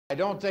I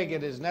don't think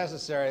it is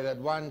necessary that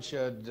one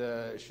should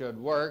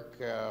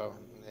work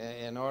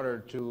in order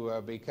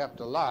to be kept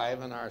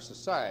alive in our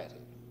society.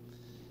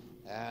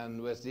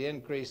 And with the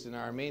increase in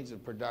our means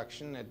of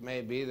production, it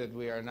may be that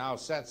we are now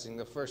sensing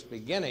the first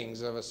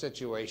beginnings of a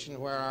situation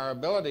where our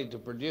ability to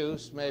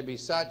produce may be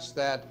such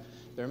that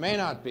there may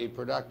not be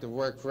productive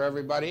work for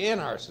everybody in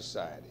our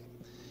society.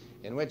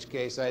 In which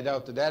case, I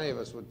doubt that any of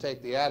us would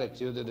take the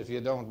attitude that if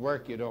you don't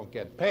work, you don't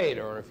get paid,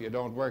 or if you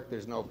don't work,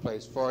 there's no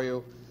place for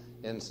you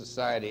in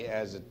society,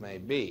 as it may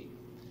be.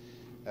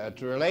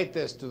 To relate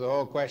this to the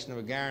whole question of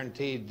a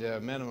guaranteed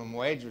minimum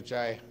wage,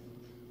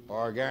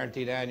 or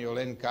guaranteed annual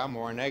income,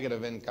 or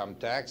negative income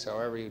tax,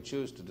 however you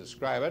choose to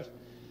describe it,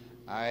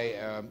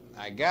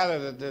 I gather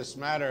that this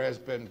matter has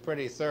been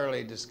pretty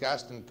thoroughly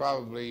discussed, and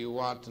probably you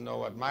want to know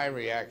what my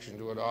reaction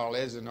to it all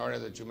is in order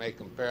that you may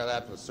compare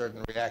that with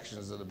certain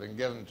reactions that have been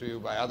given to you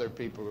by other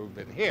people who've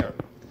been here.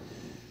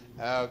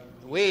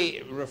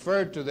 We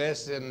referred to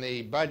this in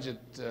the budget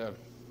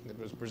that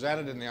was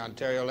presented in the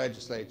Ontario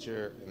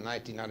legislature in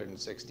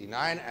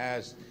 1969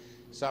 as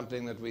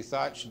something that we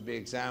thought should be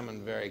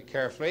examined very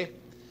carefully.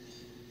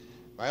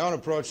 My own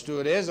approach to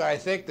it is, I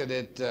think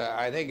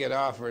it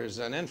offers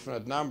an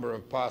infinite number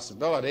of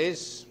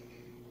possibilities,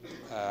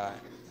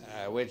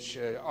 which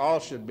all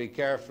should be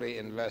carefully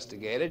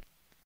investigated.